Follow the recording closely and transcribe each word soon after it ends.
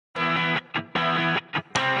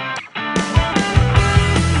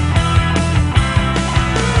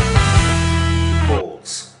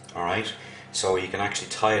can actually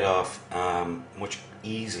tie it off much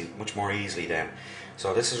more easily then.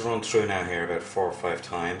 So this is run through now here about 4 or 5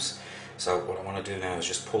 times. So what I want to do now is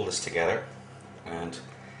just pull this together, and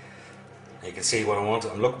you can see what I want.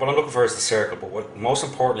 What I'm looking for is the circle, but most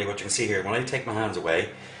importantly, what you can see here, when I take my hands away,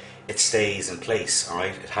 it stays in place. All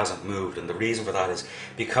right, it hasn't moved, and the reason for that is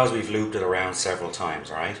because we've looped it around several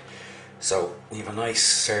times. All right, so we have a nice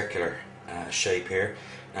circular shape here.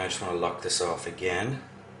 Now I just want to lock this off again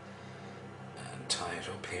and tie it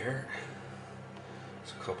up here.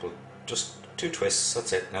 Just a couple, just 2 twists.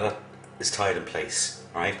 That's it. Now that is tied in place.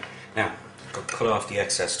 All right. Now cut off the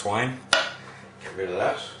excess twine. Get rid of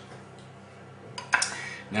that.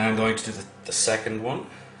 Now I'm going to do the second one.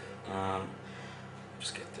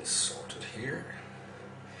 Just get this sorted here.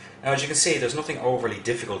 Now as you can see, there's nothing overly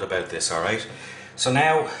difficult about this, alright? So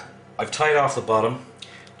now I've tied off the bottom.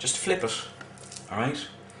 Just flip it, alright?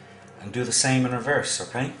 And do the same in reverse,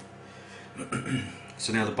 okay?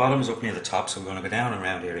 So now the bottom is up near the top, so we're going to go down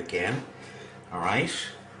around here again. Alright?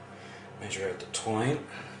 Measure out the twine.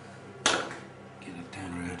 Get it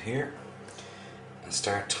down around here. And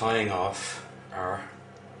start tying off our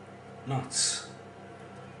knots.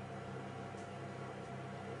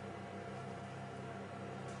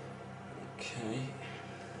 Okay.